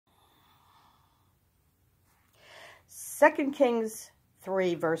2 Kings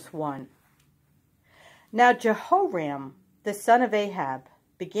 3, verse 1. Now Jehoram, the son of Ahab,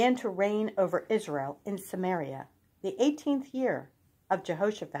 began to reign over Israel in Samaria, the 18th year of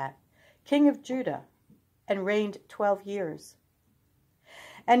Jehoshaphat, king of Judah, and reigned 12 years.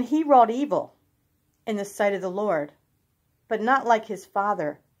 And he wrought evil in the sight of the Lord, but not like his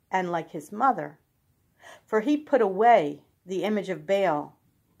father and like his mother. For he put away the image of Baal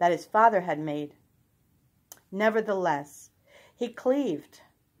that his father had made. Nevertheless, he cleaved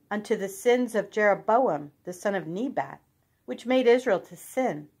unto the sins of Jeroboam the son of Nebat, which made Israel to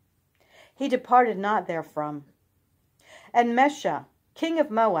sin. He departed not therefrom. And Mesha, king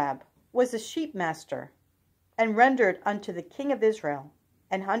of Moab, was a sheepmaster, and rendered unto the king of Israel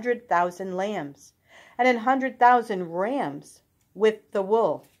 100,000 lambs, and 100,000 rams with the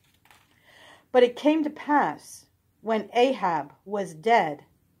wool. But it came to pass, when Ahab was dead,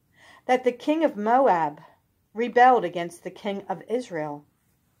 that the king of Moab rebelled against the king of Israel.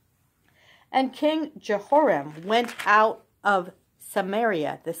 And King Jehoram went out of Samaria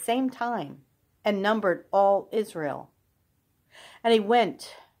at the same time, and numbered all Israel. And he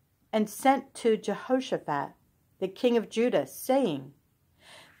went and sent to Jehoshaphat, the king of Judah, saying,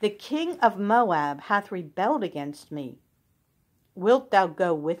 The king of Moab hath rebelled against me. Wilt thou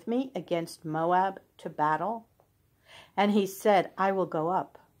go with me against Moab to battle? And he said, I will go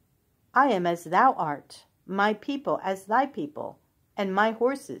up. I am as thou art, my people as thy people, and my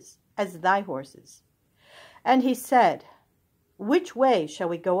horses as thy horses. And he said, Which way shall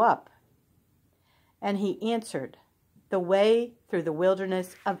we go up? And he answered, The way through the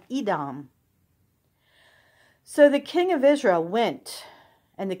wilderness of Edom. So the king of Israel went,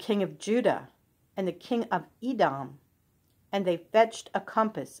 and the king of Judah, and the king of Edom, and they fetched a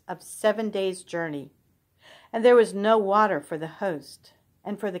compass of 7 days' journey. And there was no water for the host,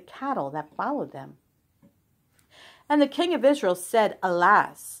 and for the cattle that followed them. And the king of Israel said,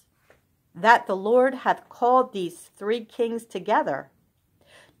 Alas, that the Lord hath called these 3 kings together,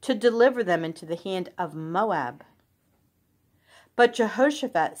 to deliver them into the hand of Moab. But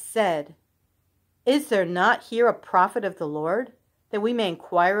Jehoshaphat said, Is there not here a prophet of the Lord, that we may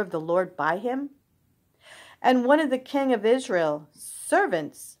inquire of the Lord by him? And one of the king of Israel's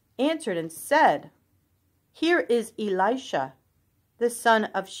servants answered and said, Here is Elisha, the son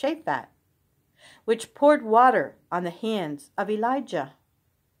of Shaphat, which poured water on the hands of Elijah.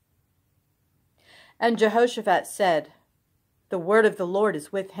 And Jehoshaphat said, The word of the Lord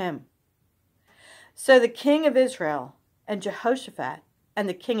is with him. So the king of Israel and Jehoshaphat and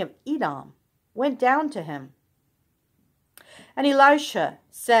the king of Edom went down to him. And Elisha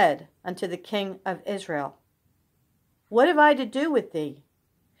said unto the king of Israel, What have I to do with thee?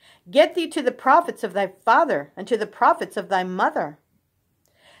 Get thee to the prophets of thy father, and to the prophets of thy mother.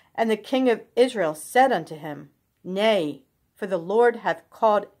 And the king of Israel said unto him, Nay, for the Lord hath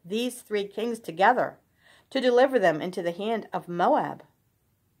called these 3 kings together, to deliver them into the hand of Moab.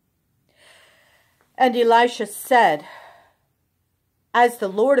 And Elisha said, As the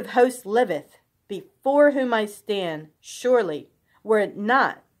Lord of hosts liveth, before whom I stand, surely, were it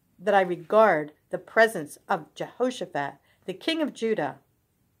not that I regard the presence of Jehoshaphat, the king of Judah,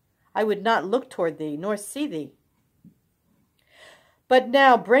 I would not look toward thee, nor see thee. But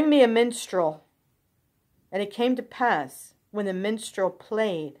now bring me a minstrel. And it came to pass, when the minstrel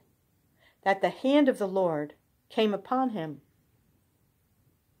played, that the hand of the Lord came upon him.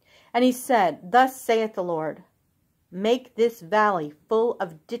 And he said, Thus saith the Lord, Make this valley full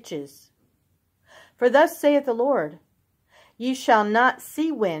of ditches. For thus saith the Lord, Ye shall not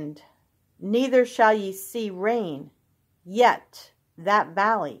see wind, neither shall ye see rain, yet that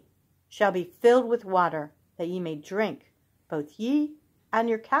valley shall be filled with water, that ye may drink, both ye and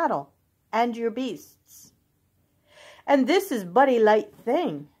your cattle and your beasts. And this is but a light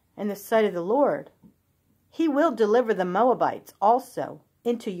thing in the sight of the Lord. He will deliver the Moabites also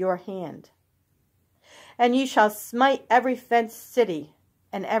into your hand. And ye shall smite every fenced city,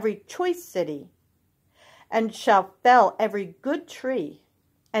 and every choice city, and shall fell every good tree,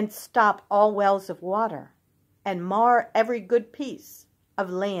 and stop all wells of water, and mar every good piece of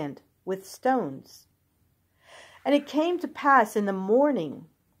land with stones. And it came to pass in the morning,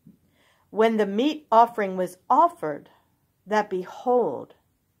 when the meat offering was offered, that behold,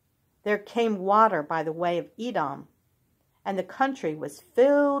 there came water by the way of Edom, and the country was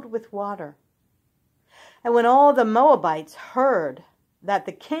filled with water. And when all the Moabites heard that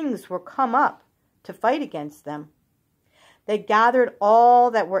the kings were come up to fight against them, they gathered all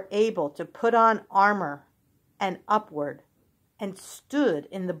that were able to put on armor and upward, and stood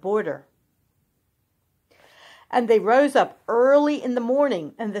in the border. And they rose up early in the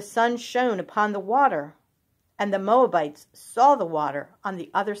morning, and the sun shone upon the water. And the Moabites saw the water on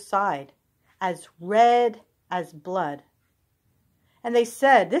the other side, as red as blood. And they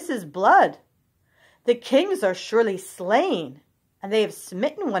said, "This is blood. The kings are surely slain, and they have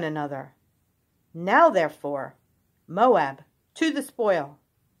smitten one another. Now, therefore, Moab, to the spoil."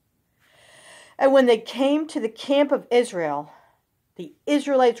 And when they came to the camp of Israel, the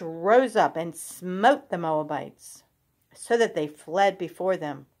Israelites rose up and smote the Moabites, so that they fled before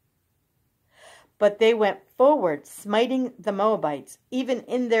them. But they went forward, smiting the Moabites, even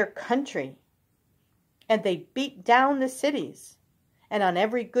in their country. And they beat down the cities, and on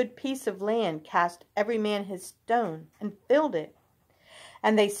every good piece of land cast every man his stone, and filled it.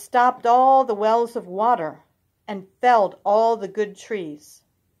 And they stopped all the wells of water, and felled all the good trees.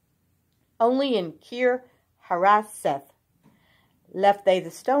 Only in Kir Haraseth left they the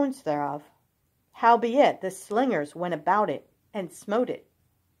stones thereof. Howbeit the slingers went about it, and smote it.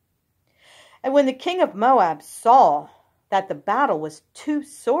 And when the king of Moab saw that the battle was too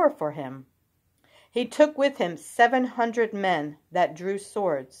sore for him, he took with him 700 men that drew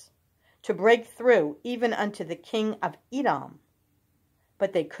swords, to break through even unto the king of Edom.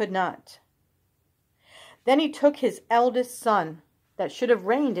 But they could not. Then he took his eldest son, that should have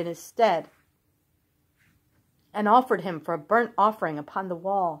reigned in his stead, and offered him for a burnt offering upon the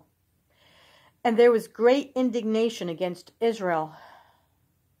wall. And there was great indignation against Israel,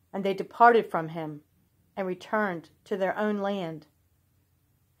 and they departed from him, and returned to their own land.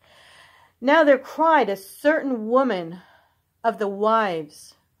 Now there cried a certain woman of the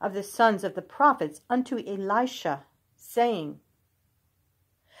wives of the sons of the prophets unto Elisha, saying,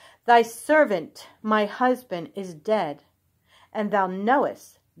 "Thy servant, my husband, is dead, and thou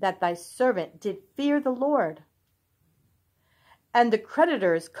knowest that thy servant did fear the Lord. And the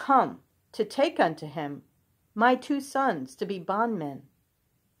creditors come to take unto him my 2 sons to be bondmen."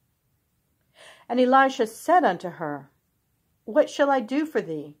 And Elisha said unto her, "What shall I do for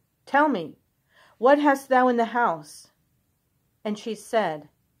thee? Tell me, what hast thou in the house?" And she said,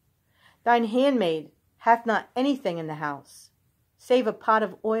 "Thine handmaid hath not anything in the house, save a pot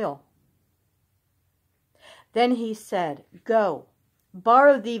of oil." Then he said, "Go,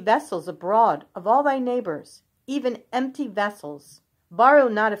 borrow thee vessels abroad of all thy neighbors, even empty vessels, borrow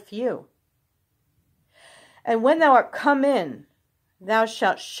not a few. And when thou art come in, thou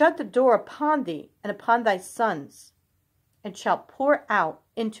shalt shut the door upon thee and upon thy sons, and shalt pour out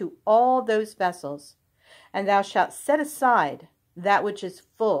into all those vessels, and thou shalt set aside that which is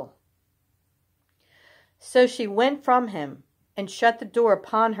full." So she went from him, and shut the door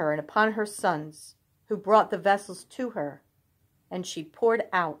upon her and upon her sons, who brought the vessels to her, and she poured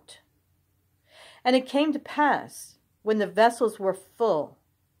out. And it came to pass, when the vessels were full,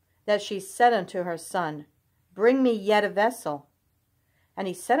 that she said unto her son, "Bring me yet a vessel." And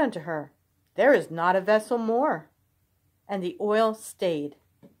he said unto her, "There is not a vessel more." And the oil stayed.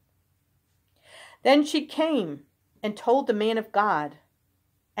 Then she came and told the man of God,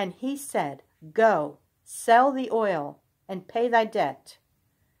 and he said, "Go, sell the oil, and pay thy debt,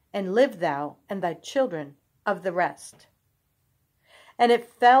 and live thou and thy children of the rest." And it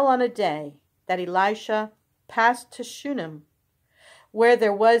fell on a day that Elisha passed to Shunem, where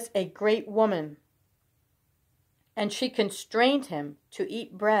there was a great woman, and she constrained him to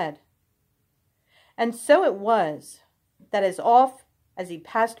eat bread. And so it was, that as oft as he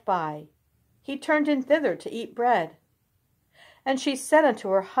passed by, he turned in thither to eat bread. And she said unto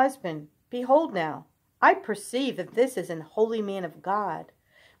her husband, "Behold now, I perceive that this is an holy man of God,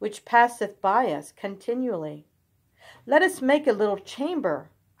 which passeth by us continually. Let us make a little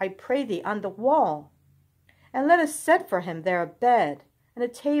chamber, I pray thee, on the wall, and let us set for him there a bed, and a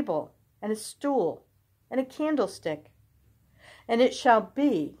table, and a stool, and a candlestick. And it shall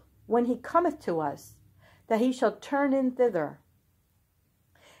be, when he cometh to us, that he shall turn in thither."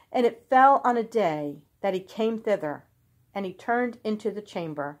 And it fell on a day that he came thither, and he turned into the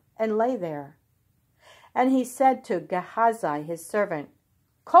chamber, and lay there. And he said to Gehazi his servant,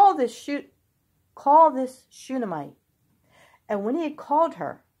 Call this Shunammite." And when he had called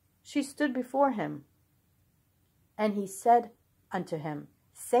her, she stood before him. And he said unto him,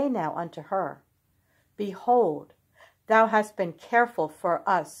 "Say now unto her, Behold, thou hast been careful for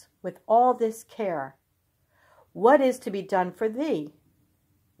us with all this care. What is to be done for thee?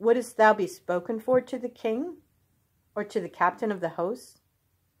 Wouldst thou be spoken for to the king, or to the captain of the host?"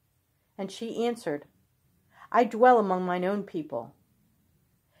 And she answered, "I dwell among mine own people."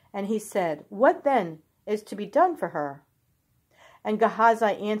 And he said, "What then is to be done for her?" And Gehazi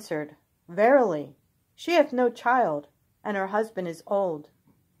answered, "Verily, she hath no child, and her husband is old."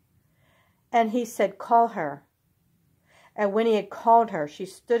 And he said, "Call her." And when he had called her, she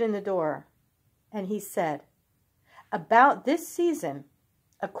stood in the door. And he said, About this season,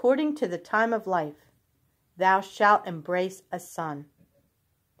 according to the time of life, thou shalt embrace a son.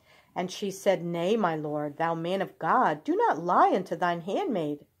 And she said, Nay, my lord, thou man of God, do not lie unto thine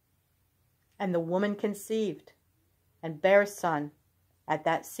handmaid. And the woman conceived, and bare a son at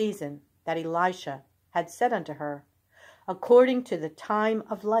that season that Elisha had said unto her, according to the time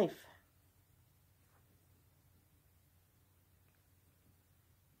of life.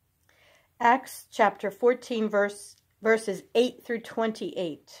 Acts chapter 14, verses 8 through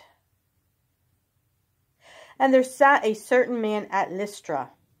 28. And there sat a certain man at Lystra,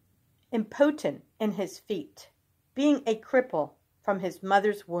 impotent in his feet, being a cripple from his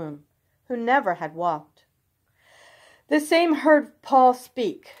mother's womb, who never had walked. The same heard Paul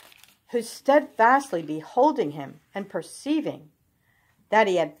speak, who steadfastly beholding him, and perceiving that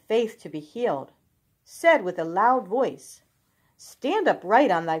he had faith to be healed, said with a loud voice, Stand upright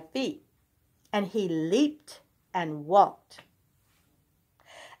on thy feet. And he leaped and walked.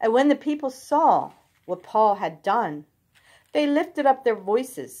 And when the people saw what Paul had done, they lifted up their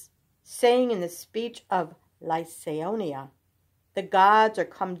voices, saying in the speech of Lycaonia, The gods are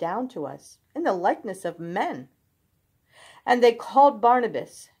come down to us in the likeness of men. And they called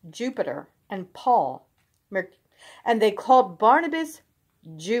Barnabas Jupiter, and Paul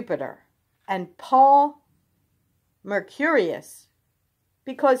Mercurius,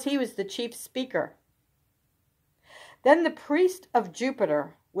 because he was the chief speaker. Then the priest of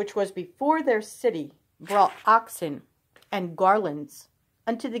Jupiter, which was before their city, brought oxen and garlands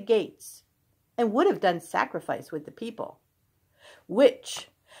unto the gates, and would have done sacrifice with the people. Which,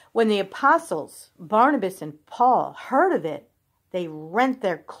 when the apostles Barnabas and Paul heard of it, they rent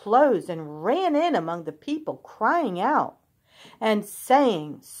their clothes and ran in among the people, crying out, and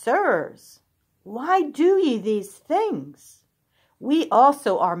saying, Sirs, why do ye these things? We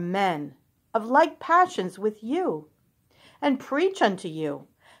also are men of like passions with you, and preach unto you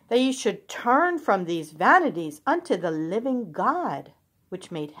that ye should turn from these vanities unto the living God,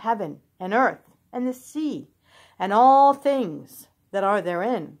 which made heaven and earth and the sea, and all things that are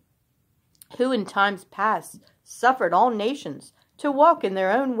therein, who in times past suffered all nations to walk in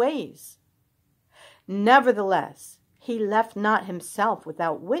their own ways. Nevertheless, he left not himself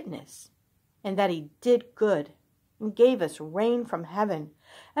without witness, in that he did good, and gave us rain from heaven,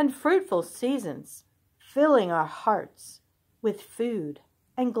 and fruitful seasons, filling our hearts with food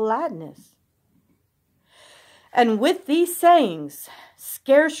and gladness. And with these sayings,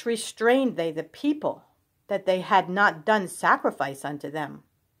 scarce restrained they the people, that they had not done sacrifice unto them.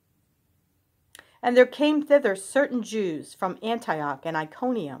 And there came thither certain Jews from Antioch and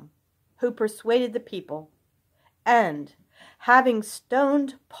Iconium, who persuaded the people, and, having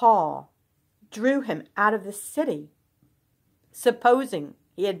stoned Paul, drew him out of the city, supposing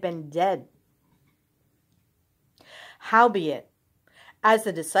he had been dead. Howbeit, as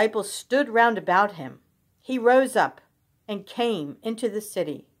the disciples stood round about him, he rose up and came into the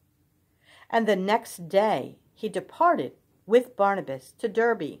city. And the next day he departed with Barnabas to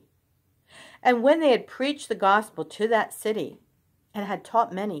Derbe. And when they had preached the gospel to that city, and had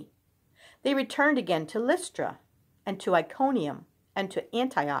taught many, they returned again to Lystra, and to Iconium, and to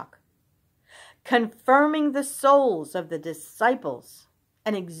Antioch, confirming the souls of the disciples,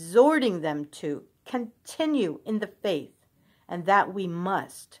 and exhorting them to continue in the faith, and that we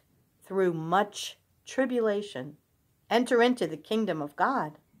must, through much tribulation, enter into the kingdom of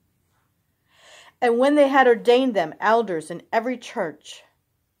God. And when they had ordained them elders in every church,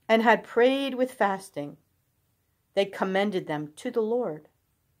 and had prayed with fasting, they commended them to the Lord,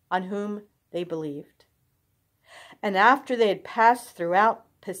 on whom they believed. And after they had passed throughout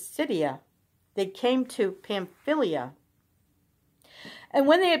Pisidia, they came to Pamphylia. And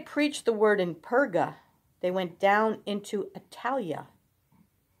when they had preached the word in Perga, they went down into Italia,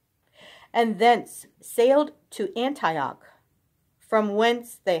 and thence sailed to Antioch, from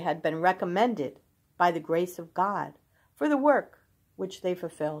whence they had been recommended by the grace of God for the work which they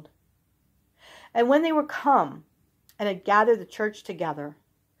fulfilled. And when they were come and had gathered the church together,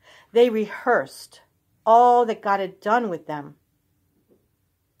 they rehearsed all that God had done with them,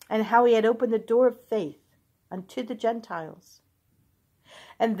 and how he had opened the door of faith unto the Gentiles.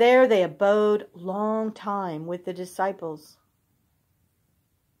 And there they abode long time with the disciples.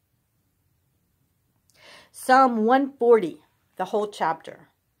 Psalm 140, the whole chapter.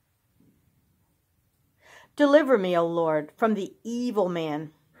 Deliver me, O Lord, from the evil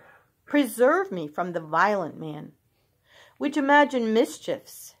man. Preserve me from the violent man, which imagine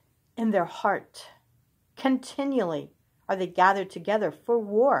mischiefs in their heart. Continually are they gathered together for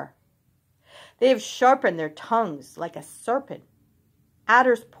war. They have sharpened their tongues like a serpent.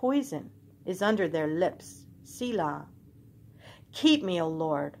 Adder's poison is under their lips, Selah. Keep me, O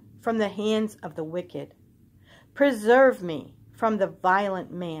Lord, from the hands of the wicked. Preserve me from the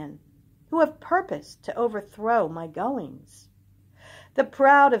violent man, who have purposed to overthrow my goings. The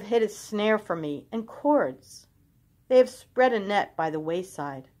proud have hid a snare for me and cords. They have spread a net by the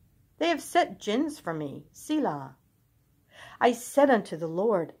wayside. They have set gins for me, Selah. I said unto the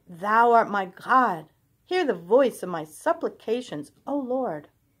Lord, Thou art my God. Hear the voice of my supplications, O Lord.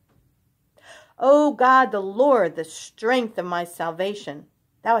 O God, the Lord, the strength of my salvation.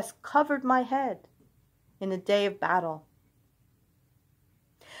 Thou hast covered my head in the day of battle.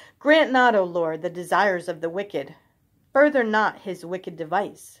 Grant not, O Lord, the desires of the wicked. Further not his wicked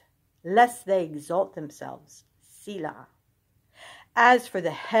device, lest they exalt themselves. Selah. As for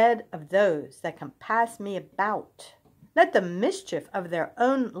the head of those that compass me about, let the mischief of their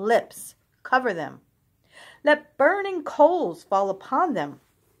own lips cover them. Let burning coals fall upon them.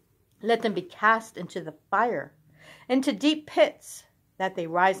 Let them be cast into the fire, into deep pits, that they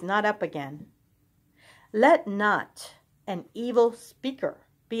rise not up again. Let not an evil speaker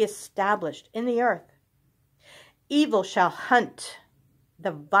be established in the earth. Evil shall hunt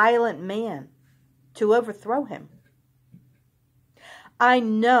the violent man to overthrow him. I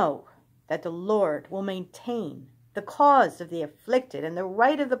know that the Lord will maintain the cause of the afflicted and the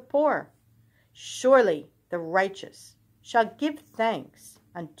right of the poor. Surely the righteous shall give thanks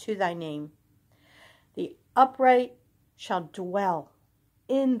unto thy name. The upright shall dwell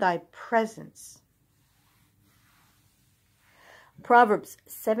in thy presence. Proverbs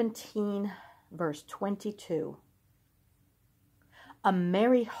 17, verse 22. A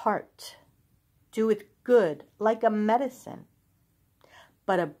merry heart doeth good like a medicine,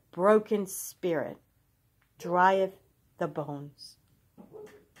 but a broken spirit drieth the bones.